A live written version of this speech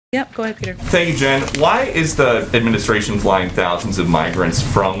Yep, go ahead, Peter. Thank you, Jen. Why is the administration flying thousands of migrants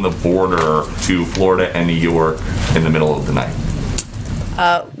from the border to Florida and New York in the middle of the night?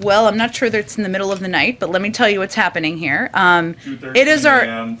 Well, I'm not sure that it's in the middle of the night, but let me tell you what's happening here. 2:13 It is our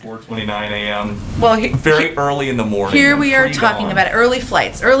a.m., 4:29 a.m. Well, very early in the morning. Here we are talking about early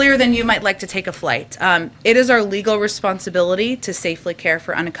flights, earlier than you might like to take a flight. It is our legal responsibility to safely care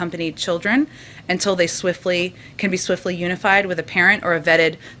for unaccompanied children until they can be swiftly unified with a parent or a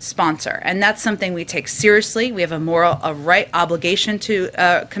vetted sponsor, and that's something we take seriously. We have a moral, right obligation to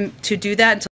do that.